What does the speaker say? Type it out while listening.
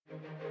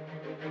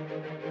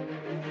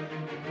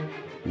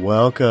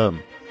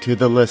Welcome to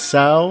the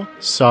LaSalle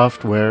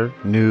Software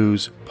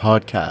News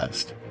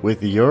Podcast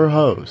with your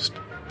host,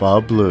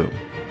 Bob Bloom.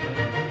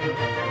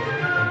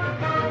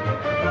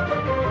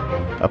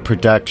 A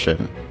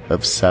production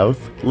of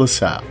South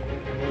LaSalle.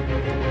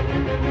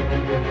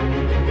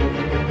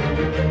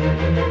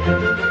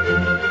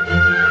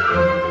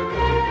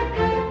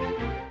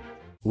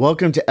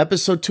 Welcome to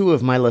episode 2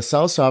 of my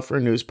LaSalle Software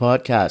News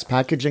Podcast,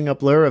 Packaging Up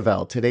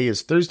Laravel. Today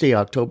is Thursday,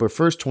 October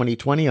 1st,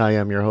 2020. I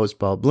am your host,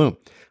 Bob Bloom.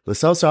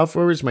 LaSalle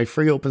Software is my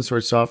free open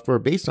source software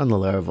based on the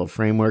Laravel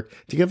framework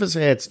to give us a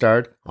head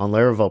start on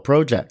Laravel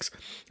projects.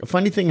 A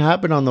funny thing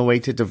happened on the way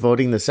to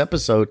devoting this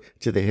episode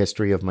to the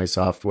history of my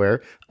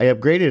software. I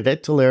upgraded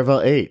it to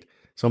Laravel 8,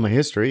 so my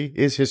history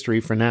is history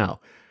for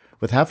now.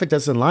 With half a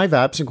dozen live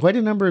apps and quite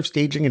a number of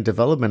staging and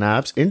development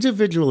apps,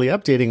 individually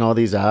updating all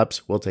these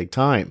apps will take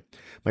time.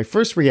 My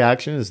first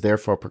reaction is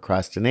therefore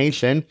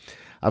procrastination.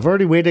 I've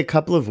already waited a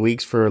couple of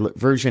weeks for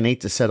version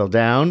 8 to settle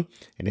down,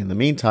 and in the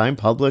meantime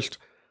published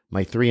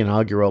my 3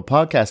 inaugural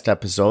podcast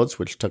episodes,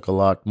 which took a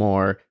lot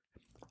more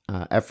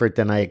effort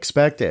than I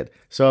expected,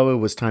 so it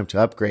was time to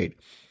upgrade.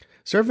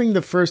 Serving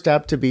the first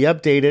app to be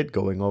updated,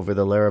 going over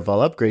the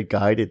Laravel upgrade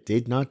guide, it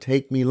did not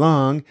take me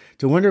long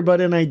to wonder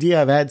about an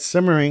idea I've had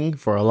simmering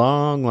for a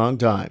long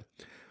time.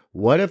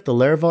 What if the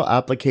Laravel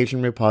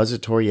application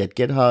repository at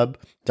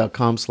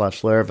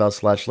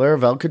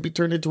github.com/laravel/laravel could be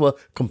turned into a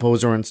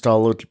composer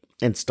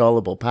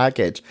installable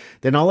package?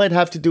 Then all I'd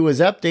have to do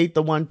is update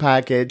the one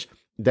package,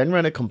 then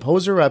run a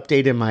composer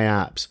update in my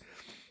apps.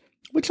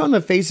 Which on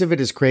the face of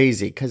it is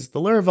crazy, because the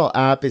Laravel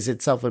app is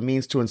itself a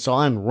means to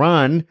install and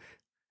run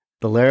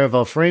the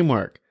Laravel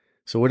framework.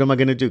 So what am I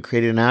going to do?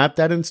 Create an app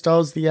that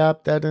installs the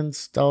app that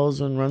installs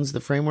and runs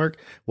the framework?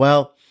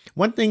 Well,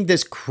 one thing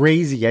this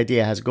crazy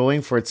idea has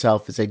going for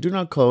itself is I do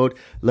not code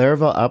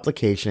Laravel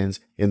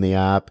applications in the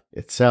app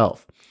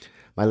itself.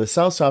 My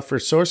LaSalle software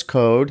source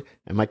code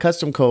and my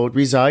custom code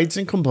resides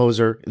in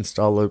composer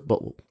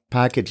installable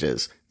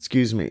packages.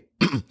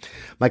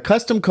 My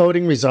custom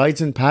coding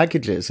resides in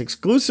packages.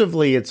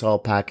 Exclusively, it's all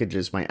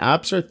packages. My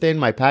apps are thin,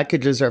 my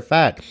packages are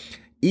fat.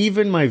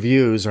 Even my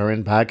views are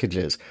in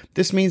packages.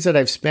 This means that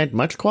I've spent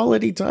much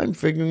quality time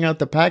figuring out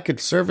the package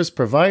service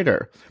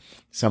provider.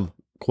 Some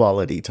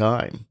quality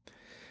time.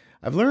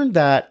 I've learned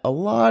that a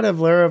lot of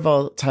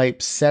Laravel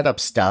type setup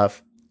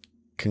stuff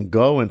can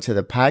go into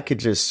the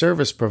packages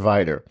service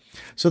provider.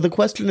 So the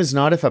question is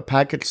not if a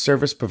package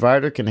service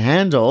provider can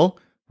handle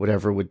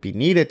whatever would be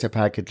needed to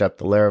package up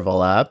the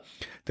Laravel app.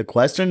 The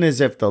question is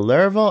if the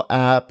Laravel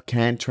app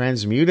can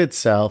transmute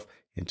itself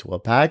into a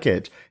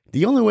package.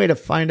 The only way to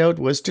find out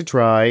was to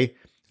try,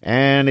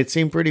 and it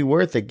seemed pretty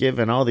worth it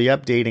given all the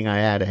updating I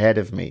had ahead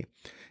of me.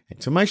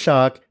 And to my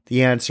shock,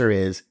 the answer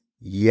is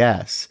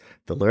yes.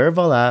 The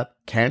Laravel app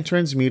can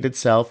transmute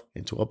itself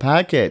into a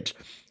package.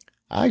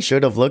 I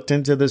should have looked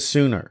into this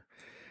sooner.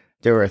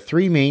 There are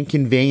 3 main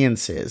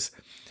conveyances: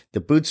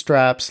 the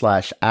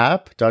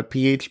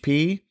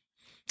bootstrap/app.php,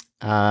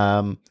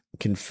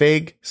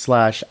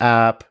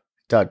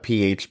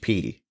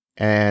 config/app.php,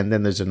 and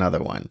then there's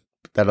another one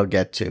that I'll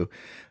get to.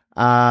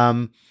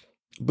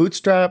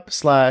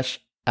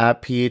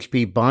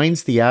 Bootstrap/app.php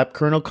binds the app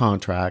kernel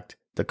contract,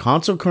 the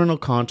console kernel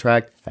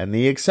contract, and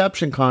the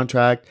exception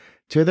contract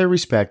to their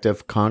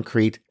respective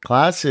concrete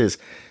classes.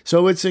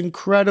 So it's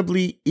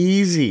incredibly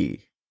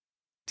easy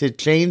to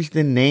change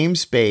the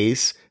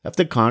namespace of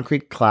the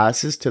concrete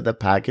classes to the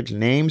package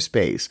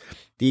namespace.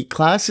 The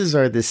classes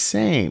are the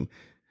same.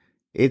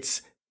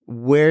 It's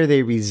where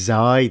they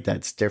reside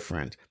that's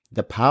different.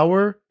 The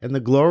power and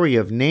the glory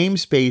of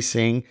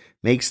namespacing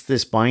makes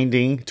this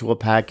binding to a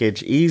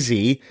package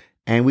easy,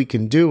 and we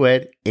can do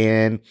it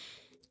in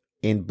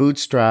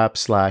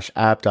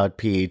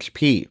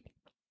bootstrap/app.php.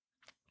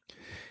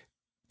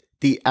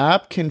 The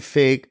app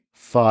config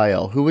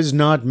file. Who has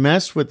not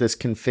messed with this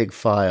config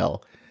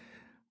file?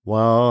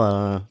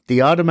 Well,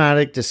 the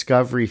automatic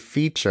discovery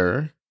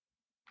feature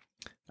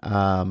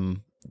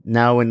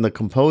now in the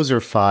composer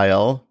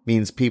file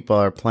means people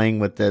are playing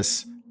with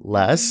this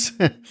less.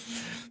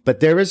 But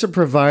there is a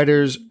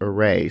providers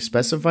array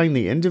specifying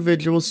the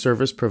individual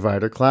service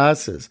provider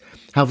classes.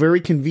 How very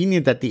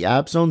convenient that the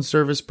app's own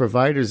service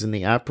providers in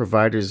the app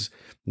providers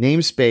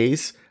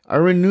namespace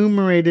are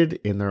enumerated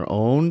in their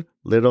own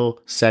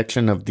little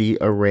section of the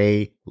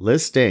array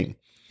listing.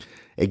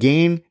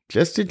 Again,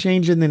 just a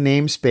change in the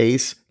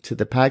namespace to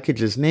the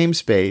package's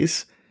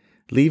namespace,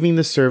 leaving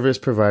the service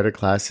provider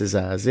classes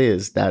as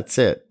is. That's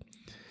it.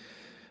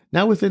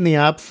 Now within the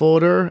app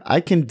folder, I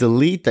can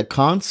delete the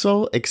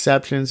console,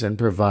 exceptions, and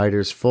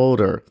providers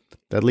folder.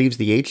 That leaves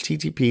the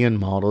HTTP and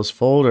models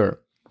folder.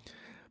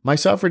 My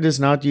software does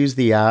not use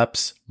the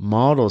app's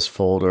models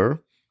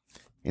folder.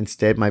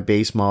 Instead, my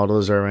base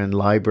models are in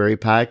library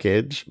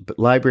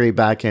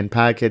backend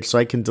package, so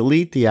I can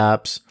delete the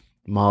app's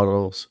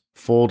models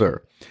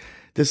folder.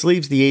 This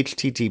leaves the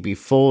HTTP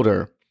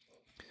folder.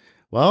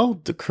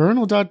 Well, the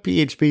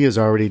kernel.php is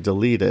already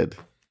deleted.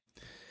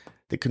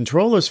 The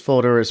controllers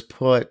folder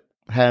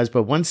has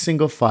but one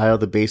single file,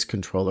 the base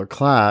controller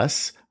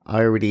class.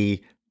 I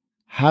already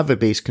have a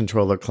base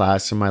controller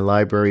class in my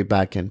library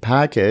backend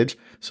package,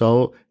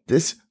 so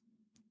this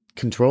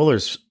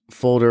controllers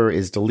folder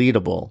is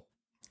deletable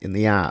in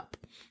the app.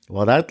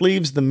 Well, that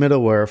leaves the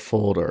middleware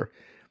folder.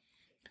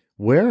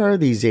 Where are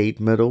these 8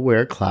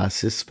 middleware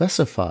classes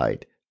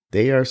specified?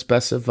 They are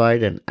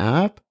specified in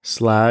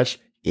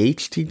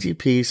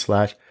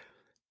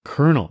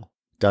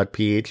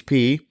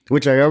app/http/kernel.php,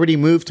 which I already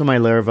moved to my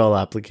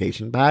Laravel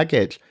application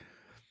package.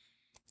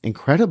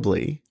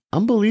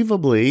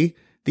 Unbelievably,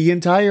 the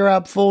entire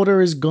app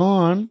folder is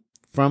gone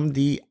from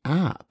the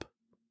app.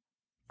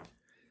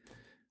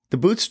 The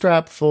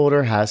Bootstrap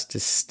folder has to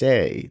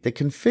stay. The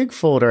config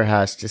folder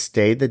has to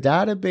stay. The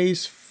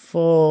database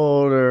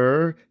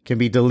folder can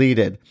be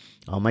deleted.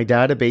 All my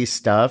database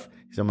stuff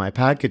is in my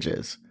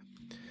packages.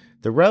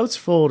 The routes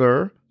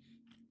folder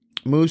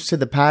moves to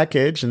the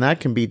package, and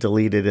that can be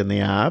deleted in the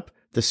app.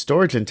 The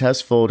storage and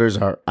test folders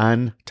are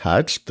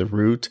untouched. The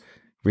root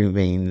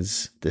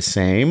remains the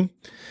same.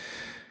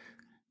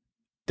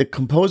 The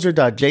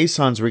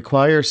composer.json's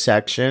require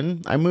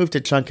section, I moved a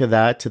chunk of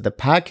that to the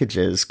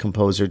packages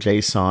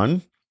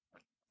composer.json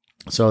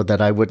so that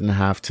I wouldn't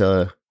have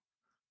to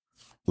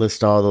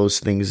list all those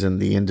things in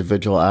the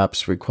individual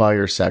apps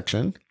require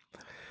section.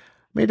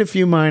 Made a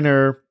few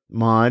minor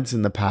mods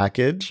in the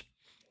package.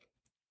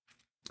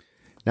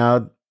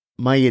 Now,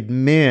 my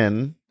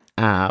admin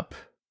app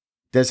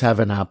does have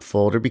an app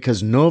folder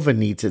because Nova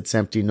needs its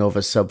empty Nova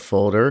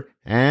subfolder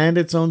and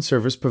its own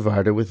service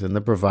provider within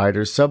the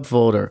provider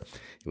subfolder.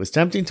 It was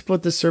tempting to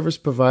put the service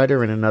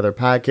provider in another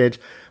package,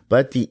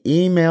 but the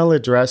email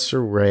address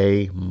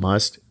array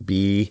must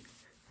be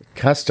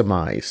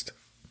customized.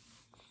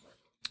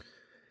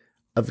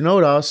 Of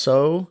note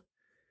also,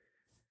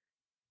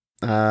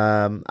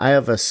 I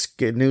have a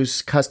new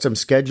custom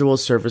schedule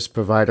service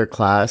provider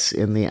class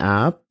in the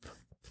app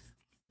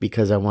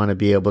because I want to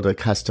be able to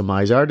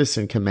customize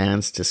artisan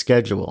commands to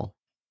schedule.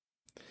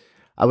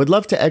 I would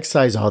love to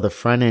excise all the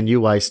front-end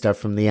UI stuff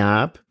from the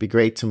app. Be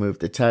great to move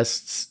the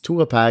tests to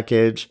a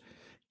package,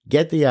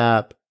 get the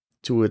app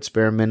to its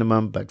bare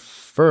minimum, but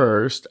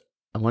first,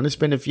 I want to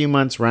spend a few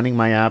months running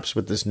my apps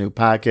with this new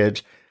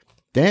package,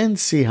 then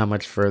see how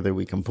much further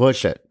we can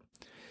push it.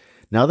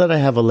 Now that I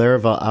have a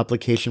Laravel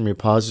application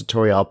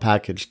repository all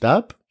packaged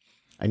up,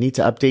 I need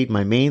to update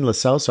my main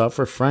Laravel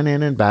software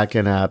front-end and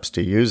back-end apps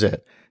to use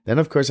it. Then,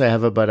 of course, I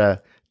have about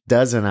a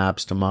dozen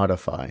apps to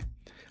modify.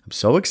 I'm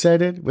so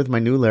excited with my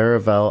new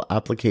Laravel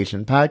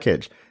application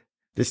package.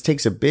 This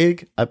takes a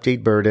big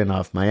update burden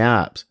off my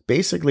apps.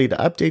 Basically, to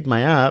update my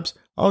apps,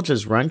 I'll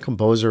just run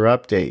Composer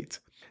Update.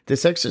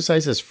 This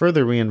exercise has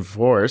further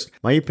reinforced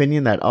my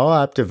opinion that all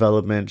app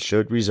development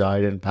should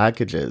reside in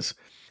packages.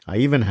 I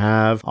even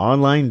have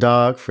online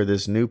doc for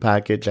this new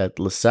package at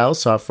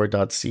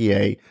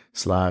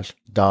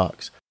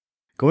lasallesoftware.ca/docs.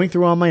 Going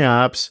through all my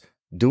apps,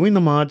 doing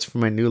the mods for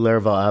my new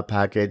Laravel app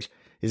package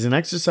is an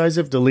exercise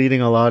of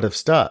deleting a lot of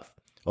stuff.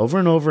 Over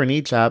and over in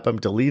each app, I'm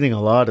deleting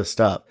a lot of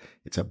stuff.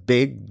 It's a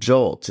big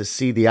jolt to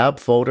see the app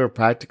folder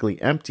practically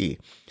empty.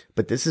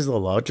 But this is the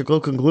logical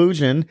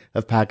conclusion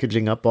of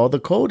packaging up all the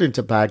code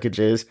into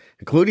packages,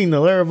 including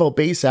the Laravel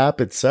base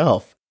app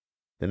itself.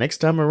 The next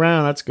time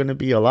around, that's going to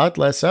be a lot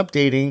less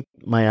updating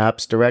my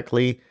apps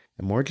directly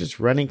and more just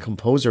running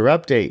Composer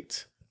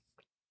Updates.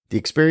 The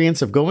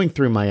experience of going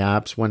through my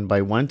apps one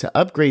by one to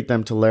upgrade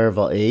them to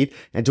Laravel 8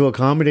 and to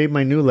accommodate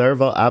my new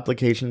Laravel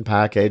application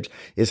package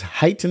is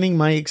heightening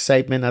my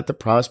excitement at the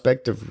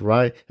prospect of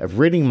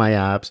ridding my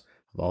apps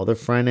of all the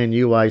front-end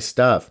UI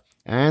stuff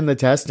and the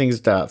testing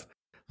stuff.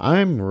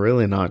 I'm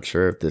really not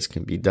sure if this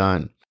can be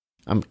done.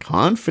 I'm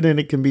confident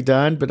it can be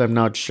done, but I'm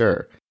not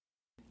sure.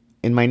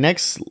 In my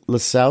next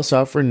LaSalle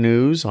Software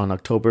News on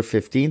October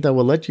 15th, I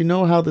will let you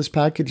know how this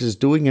package is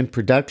doing in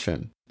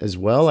production. As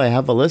well, I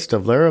have a list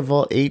of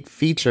Laravel 8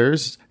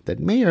 features that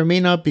may or may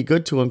not be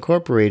good to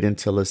incorporate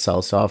into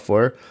LaSalle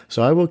Software,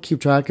 so I will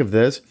keep track of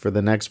this for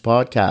the next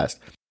podcast.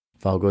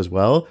 If all goes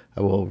well,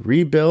 I will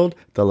rebuild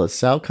the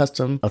LaSalle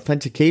Custom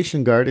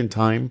Authentication Guard in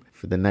time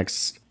for the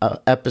next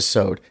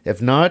episode.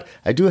 If not,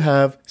 I do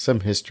have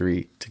some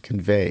history to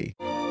convey.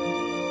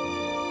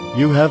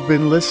 You have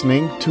been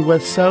listening to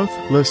a South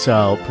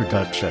LaSalle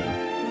production.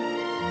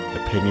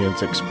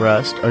 Opinions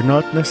expressed are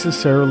not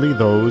necessarily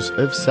those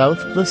of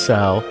South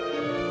LaSalle,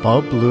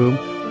 Bob Bloom,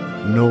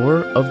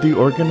 nor of the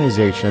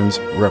organizations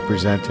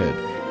represented.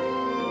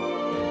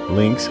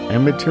 Links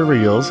and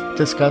materials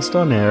discussed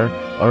on air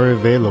are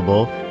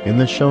available in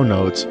the show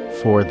notes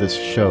for this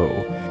show.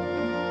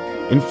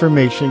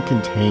 Information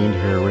contained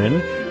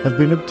herein have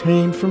been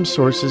obtained from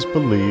sources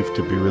believed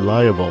to be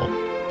reliable,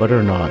 but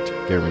are not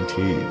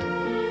guaranteed.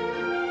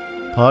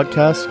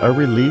 Podcasts are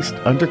released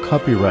under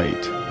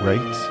copyright.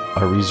 Rights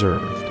are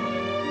reserved.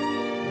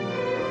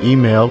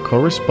 Email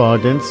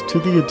correspondence to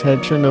the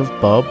attention of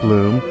Bob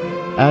Bloom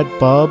at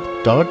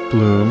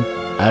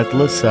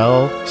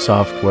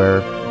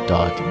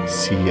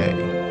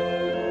bob.bloom@lasallesoftware.ca.